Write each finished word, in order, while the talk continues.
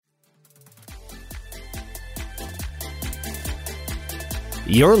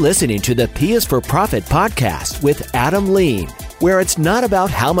You're listening to the P is for Profit podcast with Adam Lean, where it's not about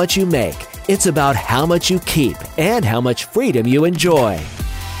how much you make, it's about how much you keep and how much freedom you enjoy.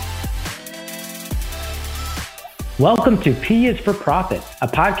 Welcome to P is for Profit, a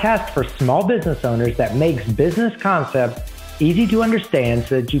podcast for small business owners that makes business concepts easy to understand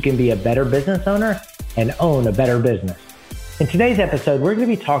so that you can be a better business owner and own a better business. In today's episode, we're going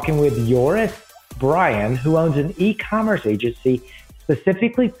to be talking with Joris Bryan, who owns an e-commerce agency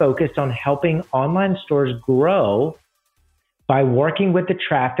specifically focused on helping online stores grow by working with the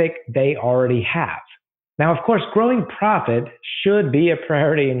traffic they already have. Now, of course, growing profit should be a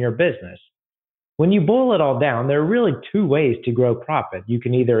priority in your business. When you boil it all down, there are really two ways to grow profit. You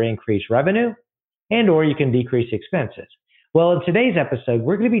can either increase revenue or you can decrease expenses. Well, in today's episode,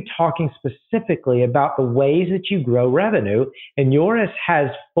 we're going to be talking specifically about the ways that you grow revenue. And Joris has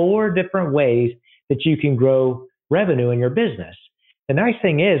 4 different ways that you can grow revenue in your business. The nice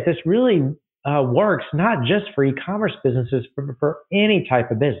thing is this really works not just for e-commerce businesses, but for any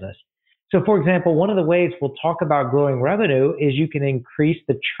type of business. So for example, one of the ways we'll talk about growing revenue is you can increase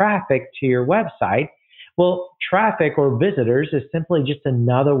the traffic to your website. Well, traffic or visitors is simply just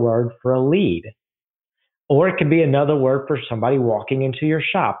another word for a lead. Or it can be another word for somebody walking into your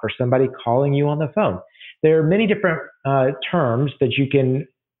shop or somebody calling you on the phone. There are many different terms that you can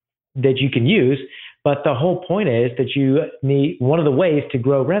use, but the whole point is that you need, one of the ways to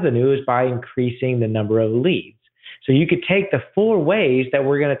grow revenue is by increasing the number of leads. So you could take the 4 ways that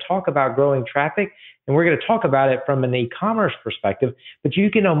we're going to talk about growing traffic, and we're going to talk about it from an e-commerce perspective, but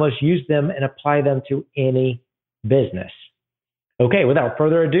you can almost use them and apply them to any business. Okay, without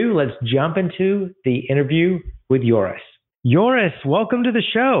further ado, let's jump into the interview with Joris. Joris, welcome to the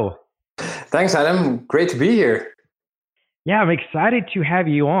show. Thanks, Adam. Great to be here. Yeah, I'm excited to have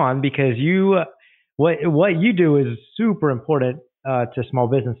you on because what you do is super important to small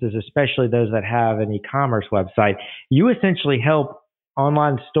businesses, especially those that have an e-commerce website. You essentially help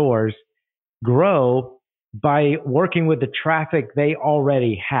online stores grow by working with the traffic they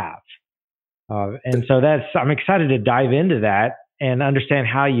already have. And so I'm excited to dive into that and understand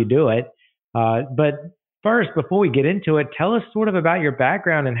how you do it. But first, before we get into it, tell us sort of about your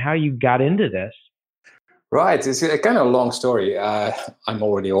background and how you got into this. Right. It's a kind of a long story. I'm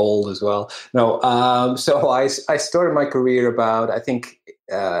already old as well. No. So I started my career about, I think,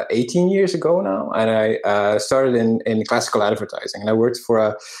 18 years ago now. And I started in classical advertising. And I worked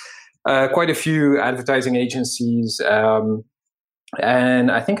for quite a few advertising agencies.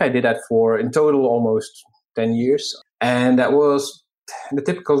 And I think I did that for, in total, almost 10 years. And that was the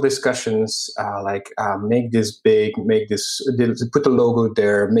typical discussions, make this big, put the logo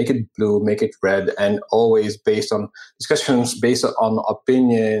there, make it blue, make it red, and always based on discussions, based on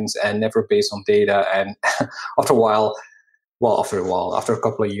opinions, and never based on data. And after a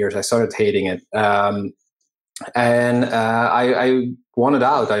couple of years, I started hating it. I wanted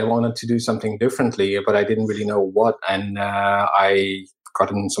out. I wanted to do something differently, but I didn't really know what. And I got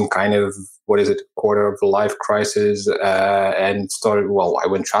in some kind of, quarter of life crisis, and I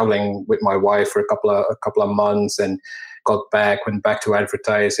went traveling with my wife for a couple of months and went back to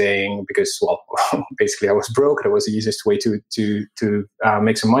advertising because, basically I was broke. It was the easiest way to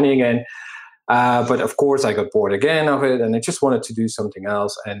make some money again. But of course I got bored again of it and I just wanted to do something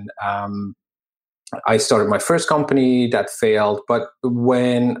else. And I started my first company that failed. But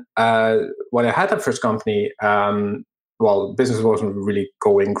when I had that first company, business wasn't really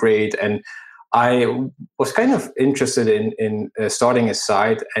going great, and I was kind of interested in starting a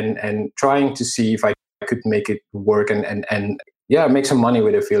site and trying to see if I could make it work and make some money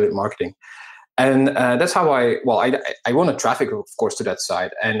with affiliate marketing. And that's how I wanted traffic, of course, to that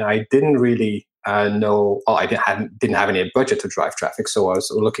site, and I didn't really know. I didn't have any budget to drive traffic, so I was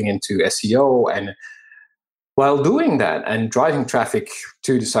looking into SEO. And while doing that and driving traffic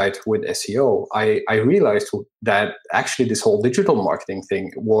to the site with SEO, I realized that actually this whole digital marketing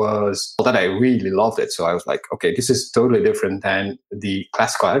thing that I really loved it. So I was like, okay, this is totally different than the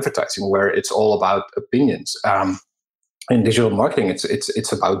classical advertising where it's all about opinions. In digital marketing,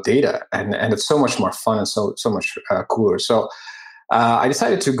 it's about data, and it's so much more fun and so much cooler. So I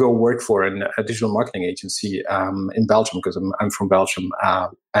decided to go work for a digital marketing agency in Belgium because I'm from Belgium,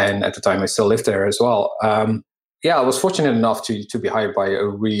 and at the time I still lived there as well. I was fortunate enough to be hired by a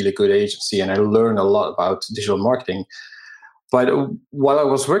really good agency, and I learned a lot about digital marketing. But while I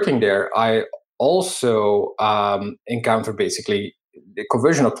was working there, I also encountered basically the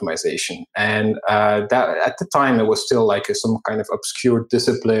conversion optimization, and that at the time it was still like some kind of obscure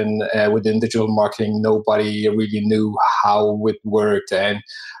discipline within digital marketing. Nobody really knew how it worked, and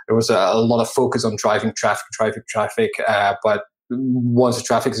there was a lot of focus on driving traffic. But once the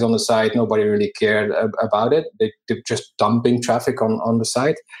traffic is on the site, nobody really cared about it. They're just dumping traffic on the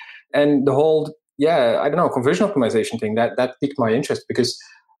site. And the whole, conversion optimization thing, that piqued my interest, because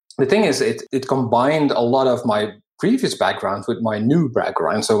the thing is, it combined a lot of my previous background with my new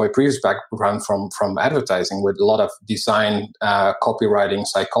background. So my previous background from advertising, with a lot of design, copywriting,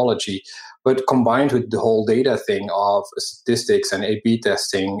 psychology, but combined with the whole data thing of statistics and A/B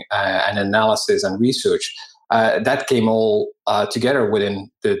testing and analysis and research. That came all together within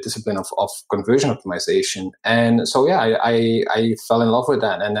the discipline of conversion optimization. And so, I fell in love with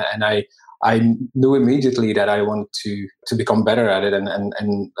that. And I knew immediately that I wanted to become better at it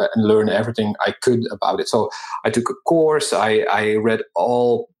and learn everything I could about it. So I took a course. I read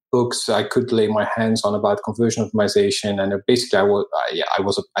all books I could lay my hands on about conversion optimization, and basically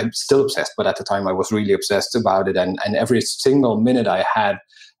I'm still obsessed, but at the time I was really obsessed about it, and every single minute I had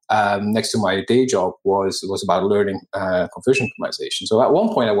next to my day job was about learning conversion optimization. So at one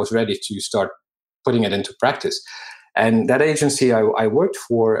point I was ready to start putting it into practice, and that agency I worked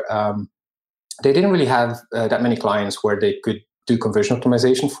for, they didn't really have that many clients where they could do conversion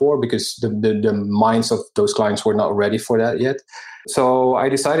optimization for, because the minds of those clients were not ready for that yet. So I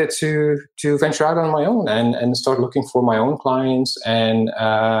decided to venture out on my own and start looking for my own clients. And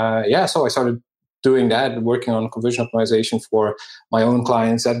so I started doing that, working on conversion optimization for my own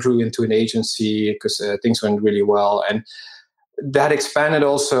clients. That grew into an agency because things went really well. And that expanded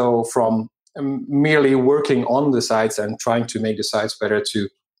also from merely working on the sites and trying to make the sites better to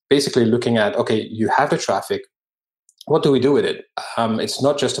basically looking at, okay, you have the traffic. What do we do with it? It's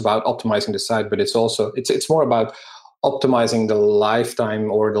not just about optimizing the site, but it's also it's more about optimizing the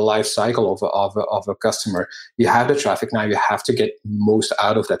lifetime or the life cycle of a customer. You have the traffic, now you have to get most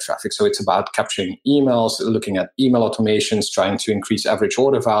out of that traffic. So it's about capturing emails, looking at email automations, trying to increase average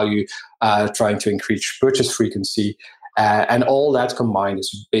order value, trying to increase purchase frequency. And all that combined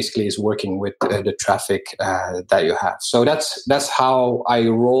is working with the traffic that you have. So that's how I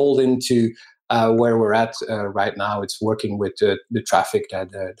rolled into where we're at right now. It's working with the traffic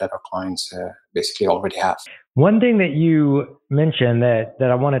that our clients basically already have. One thing that you mentioned that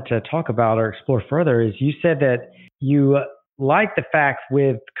I wanted to talk about or explore further is you said that you like the fact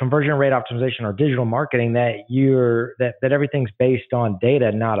with conversion rate optimization or digital marketing that that everything's based on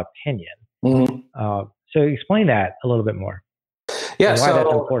data, not opinion. Mm-hmm. So explain that a little bit more. Yeah, why that's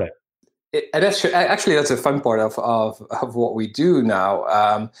important. That's a fun part of what we do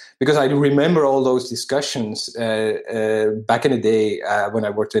now, because I remember all those discussions back in the day when I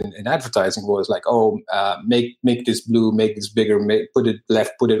worked in advertising. Was like, make this blue, make this bigger, put it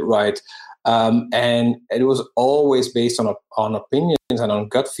left, put it right, and it was always based on opinions and on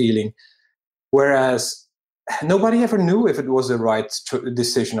gut feeling, whereas nobody ever knew if it was the right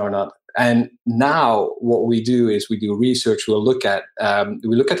decision or not. And now what we do is we do research. We look at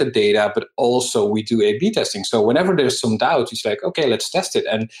the data, but also we do A/B testing. So whenever there's some doubt, it's like, okay, let's test it.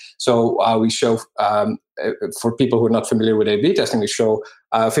 And so we show, for people who are not familiar with A/B testing, we show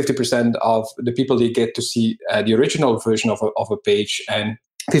 50% of the people, they get to see the original version of a page, and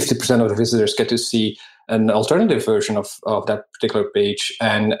 50% of the visitors get to see an alternative version of that particular page,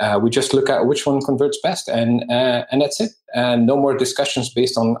 and we just look at which one converts best, and that's it. And no more discussions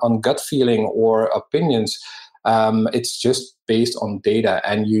based on gut feeling or opinions. It's just based on data,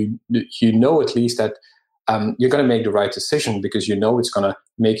 and you know at least that you're going to make the right decision because you know it's going to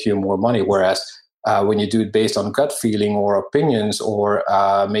make you more money. Whereas when you do it based on gut feeling or opinions, or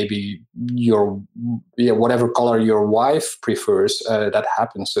maybe whatever color your wife prefers, that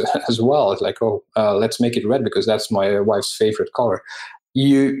happens as well. It's like, let's make it red because that's my wife's favorite color.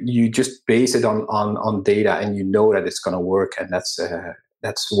 You just base it on data, and you know that it's going to work, and that's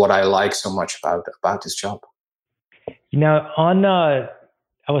what I like so much about this job.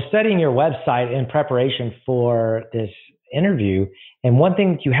 I was studying your website in preparation for this interview, and one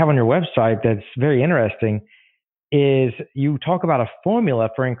thing that you have on your website that's very interesting is you talk about a formula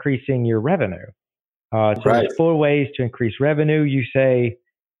for increasing your revenue. So there's 4 ways to increase revenue. You say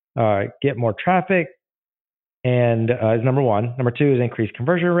get more traffic, and is number 1. Number 2 is increase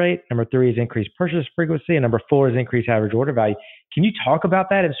conversion rate. Number 3 is increase purchase frequency, and number 4 is increase average order value. Can you talk about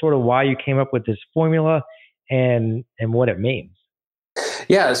that and sort of why you came up with this formula and what it means?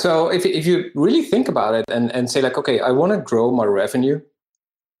 Yeah, so if you really think about it and say like, okay, I want to grow my revenue,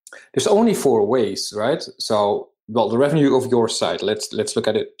 there's only 4 ways, right? So, well, the revenue of your site, let's look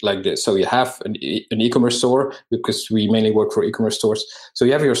at it like this. So you have an e-commerce store, because we mainly work for e-commerce stores. So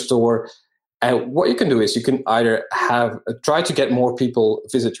you have your store, and what you can do is you can either try to get more people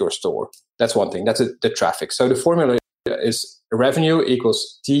visit your store. That's one thing. That's the traffic. So the formula is revenue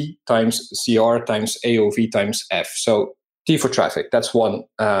equals T times CR times AOV times F. So T for traffic. That's one,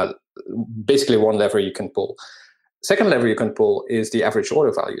 basically one lever you can pull. Second lever you can pull is the average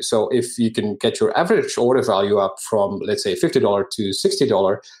order value. So if you can get your average order value up from, let's say, $50 to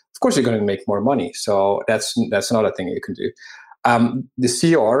 $60, of course you're going to make more money. So that's another thing you can do. The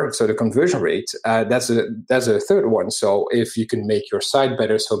CR, so the conversion rate, that's a third one. So if you can make your site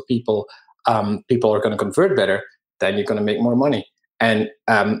better, so people are going to convert better, then you're going to make more money. And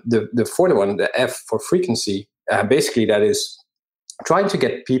the fourth one, the F for frequency, basically that is trying to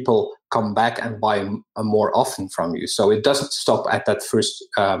get people come back and buy more often from you. So it doesn't stop at that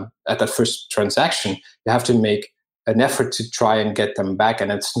first transaction. You have to make an effort to try and get them back.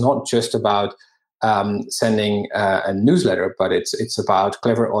 And it's not just about sending a newsletter, but it's about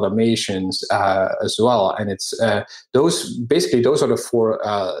clever automations as well. And it's those are the four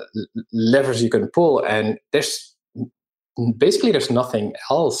levers you can pull. And there's nothing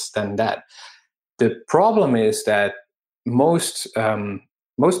else than that. The problem is that most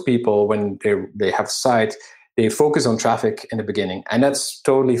people, when they have a site, they focus on traffic in the beginning, and that's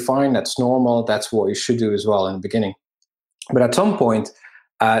totally fine. That's normal. That's what you should do as well in the beginning. But at some point,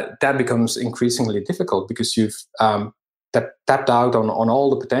 that becomes increasingly difficult because you've tapped out on all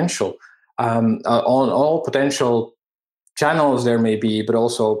the potential, on all potential channels there may be, but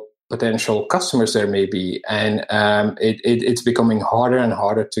also potential customers there may be, and it's becoming harder and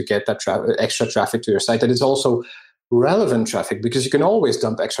harder to get that extra traffic to your site. That is also relevant traffic, because you can always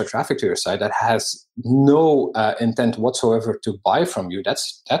dump extra traffic to your site that has no intent whatsoever to buy from you.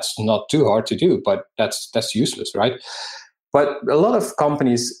 That's not too hard to do, but that's useless, right? But a lot of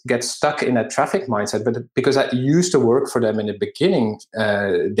companies get stuck in that traffic mindset, but because that used to work for them in the beginning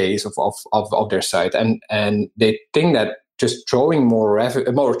days of their site, and they think that just throwing more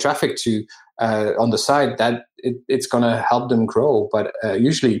traffic to on the site, that it's going to help them grow. But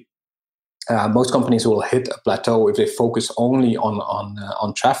usually, most companies will hit a plateau if they focus only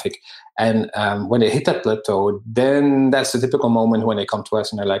on traffic. And when they hit that plateau, then that's the typical moment when they come to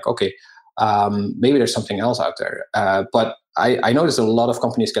us and they're like, okay, maybe there's something else out there. But I notice a lot of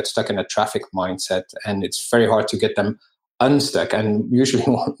companies get stuck in a traffic mindset, and it's very hard to get them unstuck. And usually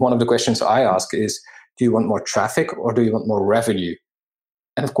one of the questions I ask is, do you want more traffic or do you want more revenue?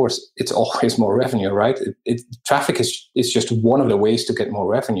 And of course, it's always more revenue, right? Traffic is just one of the ways to get more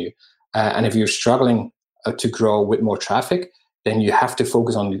revenue. And if you're struggling to grow with more traffic, then you have to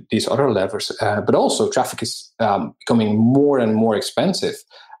focus on these other levers. But also, traffic is becoming more and more expensive.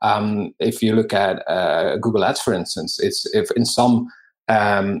 If you look at Google Ads, for instance, if in some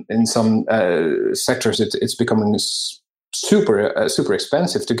sectors it's becoming super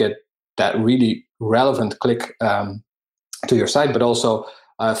expensive to get that really relevant click to your site. But also,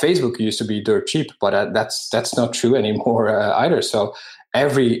 Facebook used to be dirt cheap, but that's not true anymore either. So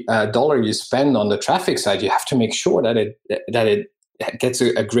every dollar you spend on the traffic side, you have to make sure that it gets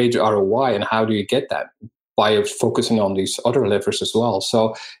a great ROI. And how do you get that? By focusing on these other levers as well.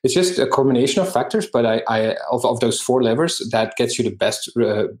 So it's just a combination of factors, but of those four levers that gets you the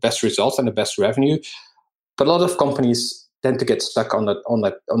best results and the best revenue. But a lot of companies tend to get stuck on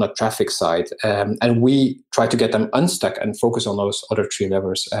the traffic side, and we try to get them unstuck and focus on those other three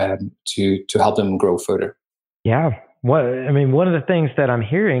levers to help them grow further. Yeah. One of the things that I'm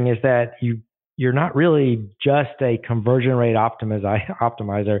hearing is that you're not really just a conversion rate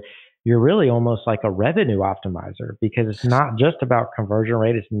optimizer. You're really almost like a revenue optimizer, because it's not just about conversion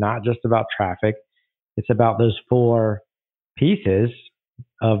rate. It's not just about traffic. It's about those four pieces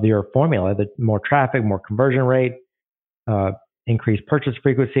of your formula: the more traffic, more conversion rate, increased purchase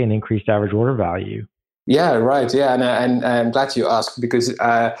frequency, and increased average order value. Yeah, right. Yeah, and I'm glad you asked, because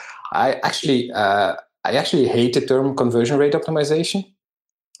I actually hate the term conversion rate optimization,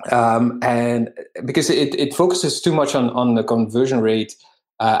 and because it focuses too much on the conversion rate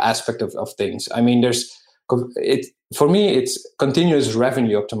aspect of things. I mean, for me, it's continuous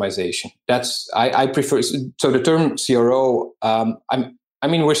revenue optimization. I prefer. So the term CRO,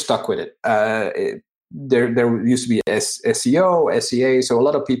 we're stuck with it. There used to be SEO, SEA. So a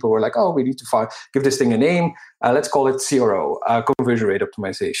lot of people were like, oh, we need to give this thing a name. Let's call it CRO, conversion rate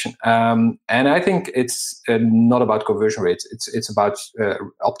optimization. And I think it's not about conversion rates. It's about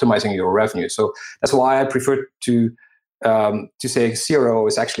optimizing your revenue. So that's why I prefer to say CRO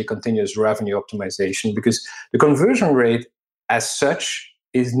is actually continuous revenue optimization, because the conversion rate as such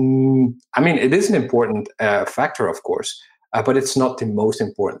it is an important factor, of course. But it's not the most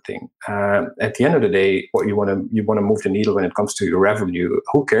important thing. At the end of the day, what you want to move the needle when it comes to your revenue.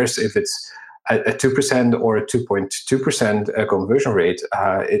 Who cares if it's a 2% or a 2.2% conversion rate?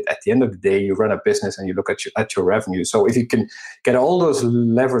 At the end of the day, you run a business and you look at your revenue. So if you can get all those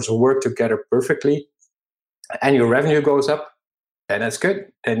levers work together perfectly, and your revenue goes up, then that's good.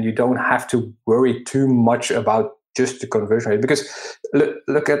 Then you don't have to worry too much about just the conversion rate. Because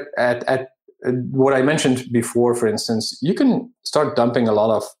look at what I mentioned before, for instance, you can start dumping a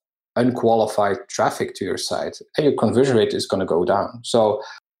lot of unqualified traffic to your site, and your conversion rate is going to go down. So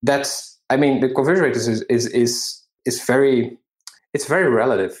the conversion rate is very, it's very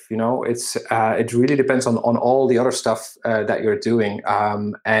relative. It really depends on all the other stuff that you're doing,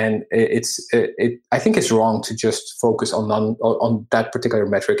 and I think it's wrong to just focus on that particular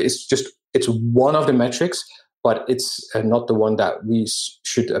metric. It's one of the metrics, but it's not the one that we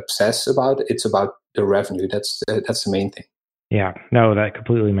should obsess about. It's about the revenue. That's the main thing. Yeah, no, that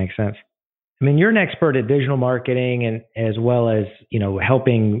completely makes sense. I mean, you're an expert at digital marketing, and as well as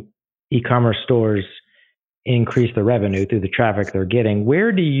helping e-commerce stores increase the revenue through the traffic they're getting.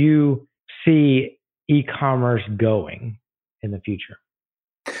 Where do you see e-commerce going in the future?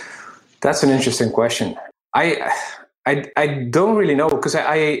 That's an interesting question. I don't really know, because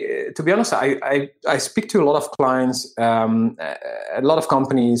to be honest, I speak to a lot of clients, a lot of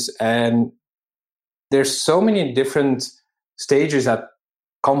companies, and there's so many different stages that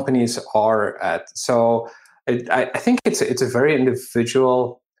companies are at. So I think it's a very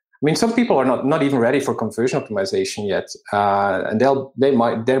individual. I mean, some people are not even ready for conversion optimization yet, and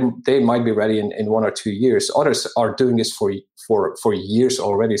they might be ready in 1 or 2 years. Others are doing this for years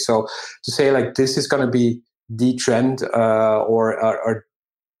already. So to say like this is going to be the trend, or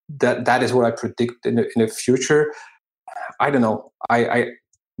that is what I predict in the future, I don't know. I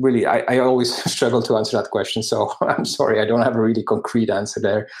always struggle to answer that question. So I'm sorry, I don't have a really concrete answer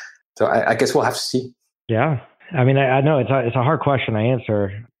there. So I guess we'll have to see. Yeah, I mean, I know it's a hard question to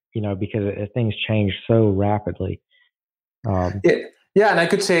answer, because things change so rapidly. Yeah, and I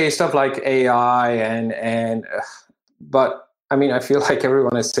could say stuff like AI but I mean, I feel like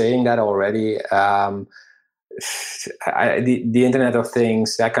everyone is saying that already. The Internet of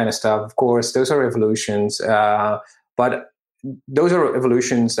Things, that kind of stuff. Of course, those are revolutions, but those are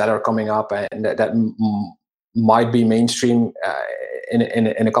evolutions that are coming up and that might be mainstream in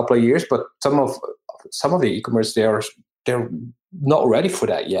a couple of years. But some of the e-commerce, they're not ready for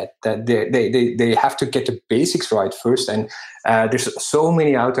that yet. That they have to get the basics right first, and there's so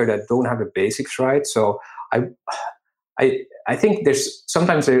many out there that don't have the basics right. So I think there's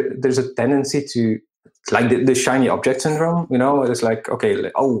sometimes there's a tendency to, like the shiny object syndrome, it's like,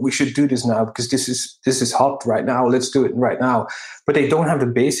 okay, we should do this now because this is hot right now. Let's do it right now. But they don't have the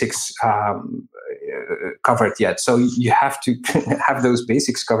basics covered yet. So you have to have those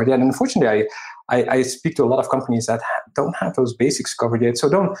basics covered yet. And unfortunately, I speak to a lot of companies that don't have those basics covered yet. So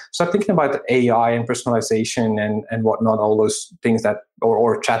don't start thinking about AI and personalization and whatnot, all those things that,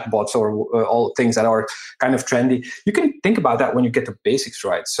 or chatbots, or all things that are kind of trendy. You can think about that when you get the basics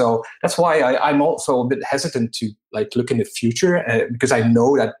right. So that's why I'm also a bit hesitant to look in the future, because I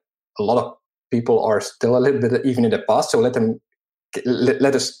know that a lot of people are still a little bit even in the past. So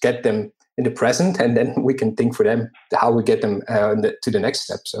let us get them in the present, and then we can think for them how we get them to the next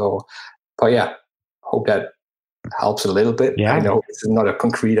step. So, but yeah, hope that helps a little bit. Yeah. I know it's not a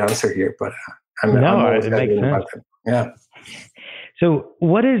concrete answer here, but I'm it makes sense. Yeah. So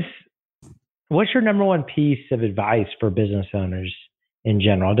what's your number one piece of advice for business owners in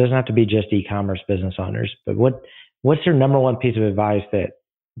general? It doesn't have to be just e-commerce business owners, but what's your number one piece of advice that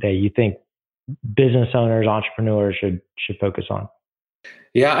you think business owners, entrepreneurs should focus on?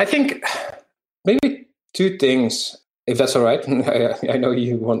 Yeah, I think maybe 2 things, if that's all right. I know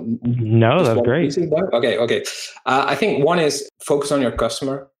you want. No, that's great. Okay. I think one is focus on your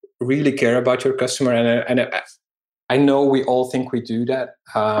customer. Really care about your customer, and I know we all think we do that,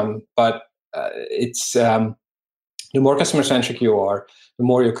 but it's the more customer centric you are, the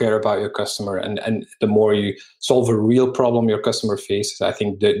more you care about your customer, and the more you solve a real problem your customer faces. I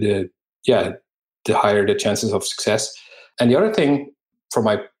think the higher the chances of success. And the other thing, from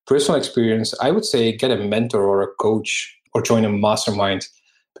my personal experience, I would say get a mentor or a coach or join a mastermind,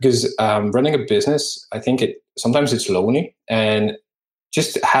 because running a business, I think sometimes it's lonely, and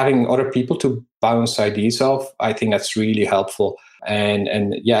just having other people to bounce ideas off, I think that's really helpful. And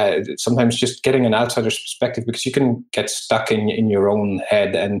sometimes just getting an outsider's perspective, because you can get stuck in your own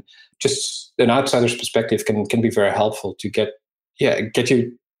head, and just an outsider's perspective can be very helpful to get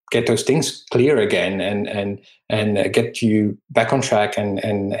those things clear again, and get you back on track, and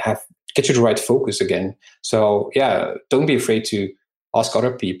get you the right focus again. So yeah, don't be afraid to ask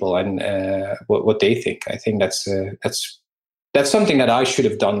other people and what they think. I think that's something that I should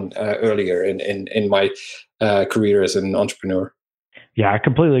have done earlier in my career as an entrepreneur. Yeah, I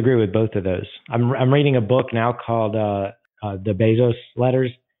completely agree with both of those. I'm reading a book now called The Bezos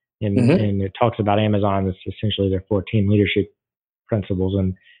Letters, And it talks about Amazon. It's essentially their 14 leadership principles,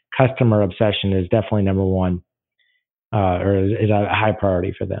 and customer obsession is definitely number one, or is a high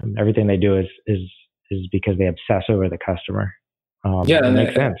priority for them. Everything they do is because they obsess over the customer. It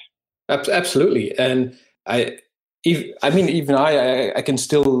makes sense. Absolutely. And I can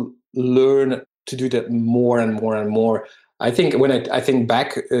still learn to do that more and more and more. I think when I think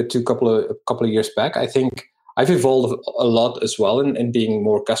back to a couple of years back, I think I've evolved a lot as well in being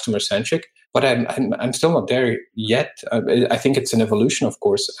more customer centric, but I'm still not there yet. I think it's an evolution, of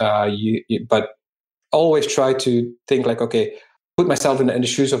course. But always try to think like, okay, put myself in the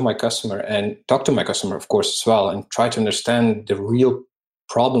shoes of my customer and talk to my customer, of course, as well, and try to understand the real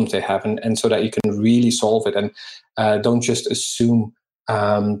problems they have, and so that you can really solve it, and don't just assume,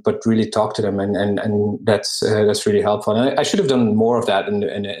 but really talk to them, and that's really helpful. And I should have done more of that in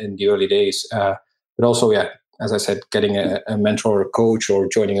the early days, but also, as I said, getting a mentor or a coach or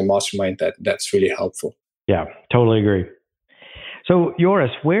joining a mastermind, that's really helpful. Yeah, totally agree. So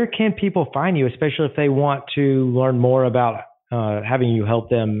Joris, where can people find you, especially if they want to learn more about having you help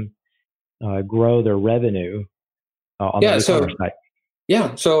them grow their revenue on the e-commerce site?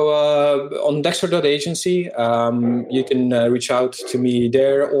 Yeah, so on Dexter.agency, you can reach out to me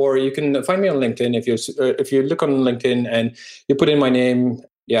there, or you can find me on LinkedIn. If you look on LinkedIn and you put in my name,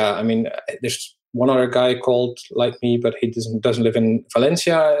 there's one other guy called like me, but he doesn't live in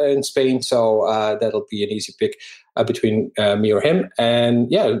Valencia in Spain, so that'll be an easy pick between me or him. And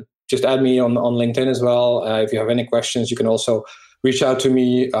just add me on LinkedIn as well. If you have any questions, you can also reach out to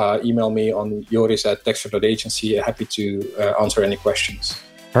me, email me on joris@dexter.agency. Happy to answer any questions.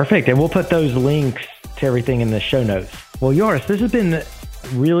 Perfect. And we'll put those links to everything in the show notes. Well, Joris, this has been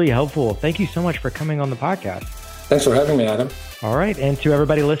really helpful. Thank you so much for coming on the podcast. Thanks for having me, Adam. All right. And to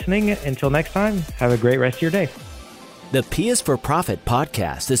everybody listening, until next time, have a great rest of your day. The P is for Profit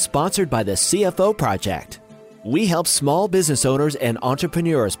podcast is sponsored by the CFO Project. We help small business owners and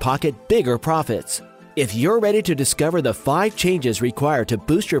entrepreneurs pocket bigger profits. If you're ready to discover the 5 changes required to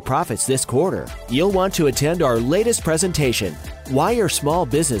boost your profits this quarter, you'll want to attend our latest presentation, Why Your Small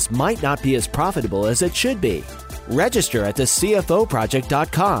Business Might Not Be as Profitable as It Should Be. Register at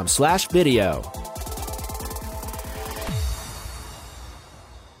thecfoproject.com/video.